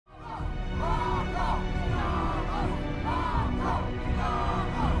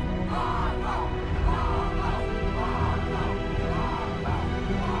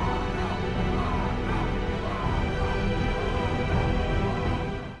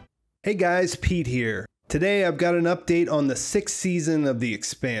Hey guys, Pete here. Today I've got an update on the 6th season of The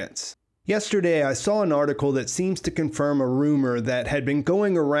Expanse. Yesterday I saw an article that seems to confirm a rumor that had been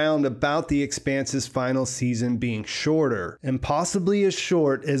going around about The Expanse's final season being shorter, and possibly as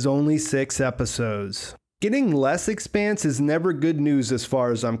short as only 6 episodes. Getting less Expanse is never good news as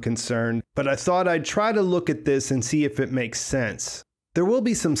far as I'm concerned, but I thought I'd try to look at this and see if it makes sense. There will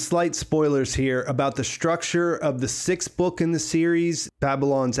be some slight spoilers here about the structure of the 6th book in the series,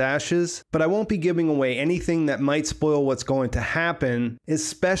 Babylon's Ashes, but I won't be giving away anything that might spoil what's going to happen,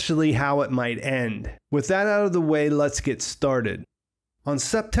 especially how it might end. With that out of the way, let's get started. On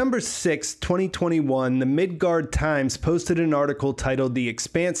September 6, 2021, the Midgard Times posted an article titled The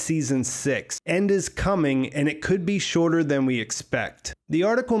Expanse Season 6, End is Coming and it could be shorter than we expect. The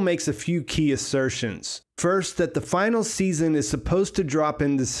article makes a few key assertions. First, that the final season is supposed to drop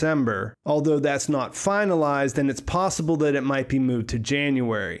in December, although that's not finalized and it's possible that it might be moved to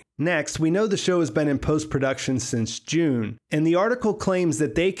January. Next, we know the show has been in post-production since June, and the article claims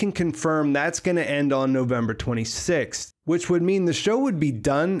that they can confirm that's going to end on November 26th, which would mean the show would be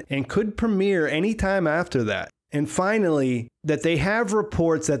done and could premiere anytime after that. And finally, that they have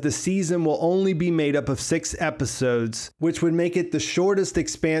reports that the season will only be made up of 6 episodes, which would make it the shortest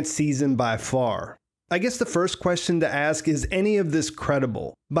Expanse season by far. I guess the first question to ask is any of this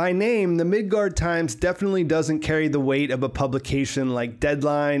credible? By name, the Midgard Times definitely doesn't carry the weight of a publication like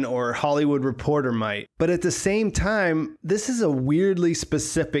Deadline or Hollywood Reporter might. But at the same time, this is a weirdly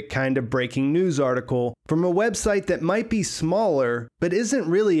specific kind of breaking news article from a website that might be smaller, but isn't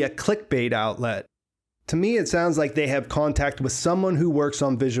really a clickbait outlet. To me, it sounds like they have contact with someone who works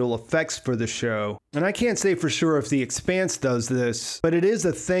on visual effects for the show. And I can't say for sure if The Expanse does this, but it is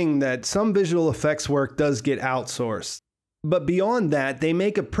a thing that some visual effects work does get outsourced. But beyond that, they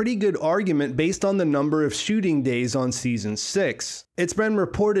make a pretty good argument based on the number of shooting days on Season 6. It's been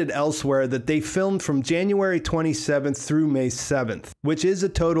reported elsewhere that they filmed from January 27th through May 7th, which is a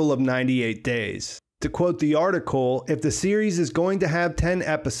total of 98 days. To quote the article, if the series is going to have 10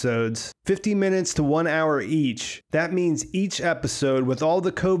 episodes, 50 minutes to 1 hour each, that means each episode with all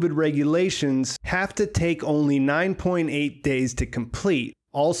the COVID regulations have to take only 9.8 days to complete.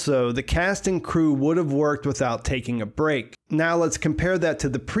 Also, the cast and crew would have worked without taking a break. Now let's compare that to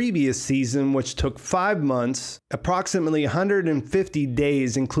the previous season, which took 5 months, approximately 150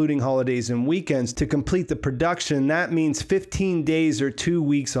 days including holidays and weekends to complete the production. That means 15 days or 2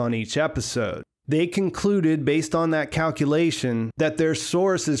 weeks on each episode. They concluded, based on that calculation, that their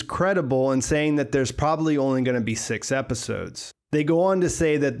source is credible in saying that there's probably only going to be 6 episodes. They go on to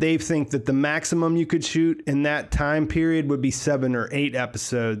say that they think that the maximum you could shoot in that time period would be 7 or 8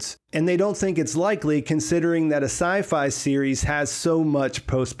 episodes, and they don't think it's likely considering that a sci-fi series has so much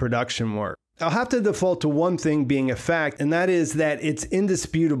post-production work. I'll have to default to one thing being a fact, and that is that it's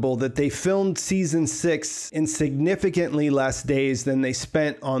indisputable that they filmed Season 6 in significantly less days than they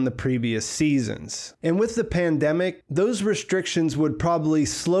spent on the previous seasons. And with the pandemic, those restrictions would probably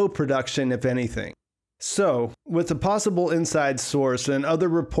slow production if anything. So, with a possible inside source and other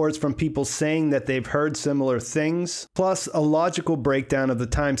reports from people saying that they've heard similar things, plus a logical breakdown of the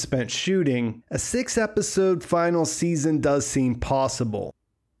time spent shooting, a 6-episode final season does seem possible.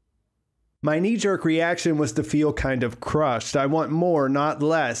 My knee-jerk reaction was to feel kind of crushed. I want more, not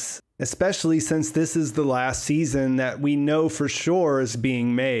less, especially since this is the last season that we know for sure is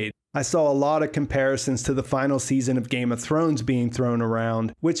being made. I saw a lot of comparisons to the final season of Game of Thrones being thrown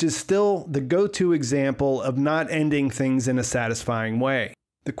around, which is still the go-to example of not ending things in a satisfying way.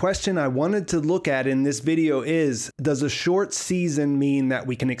 The question I wanted to look at in this video is, does a short season mean that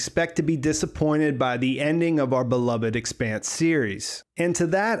we can expect to be disappointed by the ending of our beloved Expanse series? And to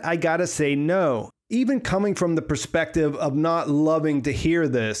that, I gotta say no. Even coming from the perspective of not loving to hear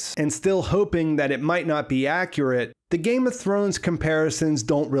this, and still hoping that it might not be accurate, the Game of Thrones comparisons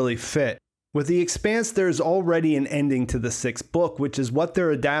don't really fit. With The Expanse, there's already an ending to the 6th book, which is what they're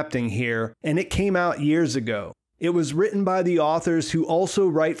adapting here, and it came out years ago. It was written by the authors who also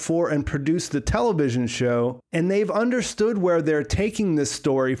write for and produce the television show, and they've understood where they're taking this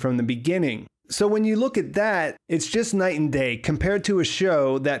story from the beginning. So when you look at that, it's just night and day compared to a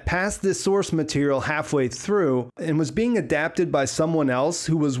show that passed this source material halfway through and was being adapted by someone else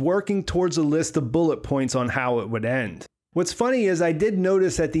who was working towards a list of bullet points on how it would end. What's funny is I did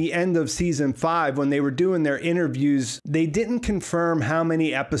notice at the end of season 5 when they were doing their interviews, they didn't confirm how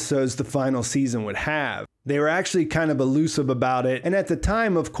many episodes the final season would have. They were actually kind of elusive about it, and at the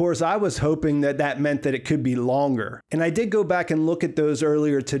time, of course, I was hoping that that meant that it could be longer. And I did go back and look at those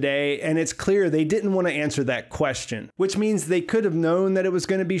earlier today, and it's clear they didn't want to answer that question, which means they could have known that it was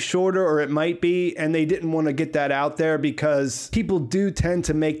going to be shorter, or it might be, and they didn't want to get that out there because people do tend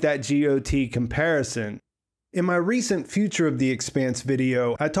to make that GOT comparison. In my recent Future of the Expanse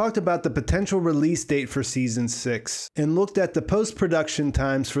video, I talked about the potential release date for Season 6 and looked at the post-production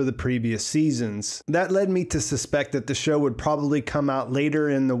times for the previous seasons. That led me to suspect that the show would probably come out later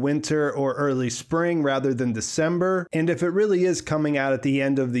in the winter or early spring rather than December, and if it really is coming out at the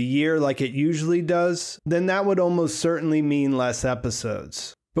end of the year like it usually does, then that would almost certainly mean less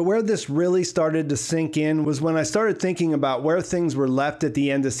episodes. But where this really started to sink in was when I started thinking about where things were left at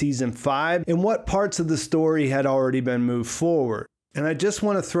the end of season 5 and what parts of the story had already been moved forward. And I just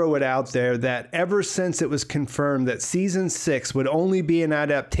want to throw it out there that ever since it was confirmed that season 6 would only be an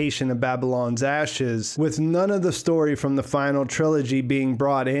adaptation of Babylon's Ashes, with none of the story from the final trilogy being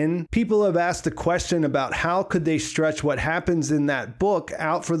brought in, people have asked the question about how could they stretch what happens in that book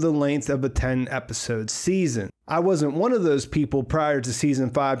out for the length of a 10-episode season. I wasn't one of those people prior to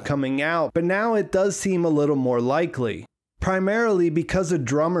season 5 coming out, but now it does seem a little more likely. Primarily because of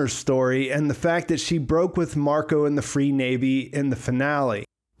Drummer's story and the fact that she broke with Marco in the Free Navy in the finale.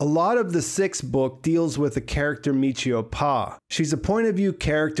 A lot of the 6th book deals with the character Michio Pa. She's a point-of-view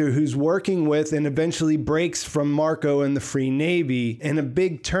character who's working with and eventually breaks from Marco in the Free Navy, and a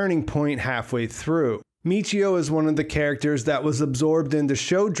big turning point halfway through. Michio is one of the characters that was absorbed into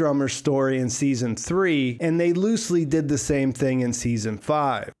Show Drummer's story in Season 3, and they loosely did the same thing in Season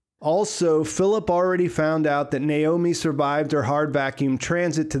 5. Also, Philip already found out that Naomi survived her hard vacuum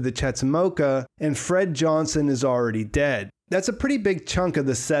transit to the Chetzemoka, and Fred Johnson is already dead. That's a pretty big chunk of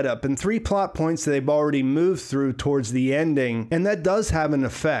the setup, and 3 plot points that they've already moved through towards the ending, and that does have an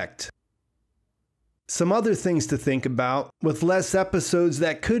effect. Some other things to think about. With less episodes,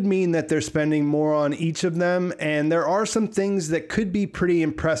 that could mean that they're spending more on each of them, and there are some things that could be pretty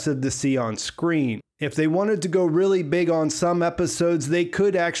impressive to see on screen. If they wanted to go really big on some episodes, they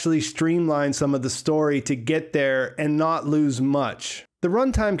could actually streamline some of the story to get there and not lose much. The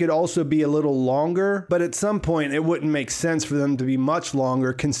runtime could also be a little longer, but at some point it wouldn't make sense for them to be much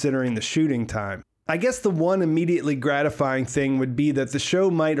longer considering the shooting time. I guess the one immediately gratifying thing would be that the show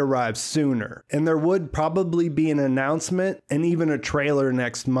might arrive sooner, and there would probably be an announcement and even a trailer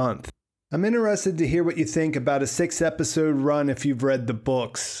next month. I'm interested to hear what you think about a 6-episode run if you've read the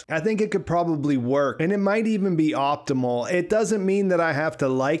books. I think it could probably work, and it might even be optimal. It doesn't mean that I have to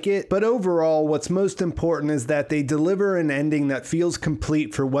like it, but overall, what's most important is that they deliver an ending that feels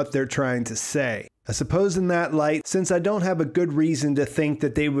complete for what they're trying to say. I suppose in that light, since I don't have a good reason to think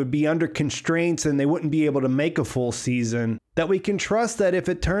that they would be under constraints and they wouldn't be able to make a full season, that we can trust that if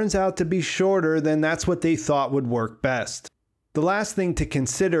it turns out to be shorter, then that's what they thought would work best. The last thing to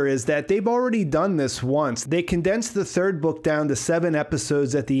consider is that they've already done this once. They condensed the 3rd book down to 7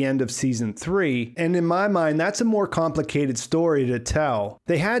 episodes at the end of season 3, and in my mind, that's a more complicated story to tell.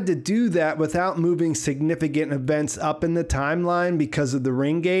 They had to do that without moving significant events up in the timeline because of the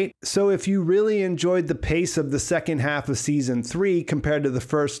ring gate, so if you really enjoyed the pace of the second half of season 3 compared to the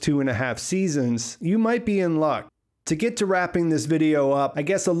first 2.5 seasons, you might be in luck. To get to wrapping this video up, I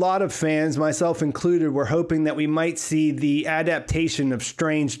guess a lot of fans, myself included, were hoping that we might see the adaptation of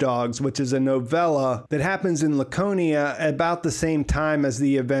Strange Dogs, which is a novella that happens in Laconia about the same time as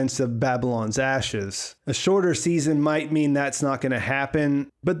the events of Babylon's Ashes. A shorter season might mean that's not going to happen,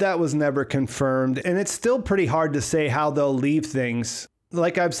 but that was never confirmed, and it's still pretty hard to say how they'll leave things.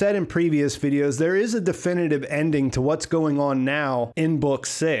 Like I've said in previous videos, there is a definitive ending to what's going on now in Book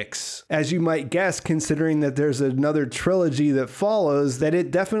 6. As you might guess, considering that there's another trilogy that follows, that it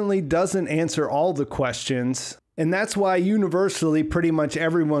definitely doesn't answer all the questions. And that's why universally pretty much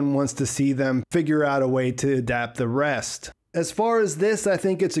everyone wants to see them figure out a way to adapt the rest. As far as this, I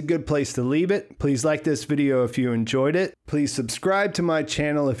think it's a good place to leave it. Please like this video if you enjoyed it. Please subscribe to my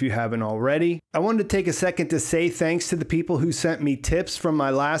channel if you haven't already. I wanted to take a second to say thanks to the people who sent me tips from my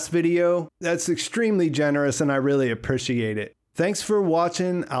last video. That's extremely generous and I really appreciate it. Thanks for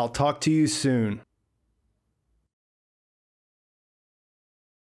watching. I'll talk to you soon.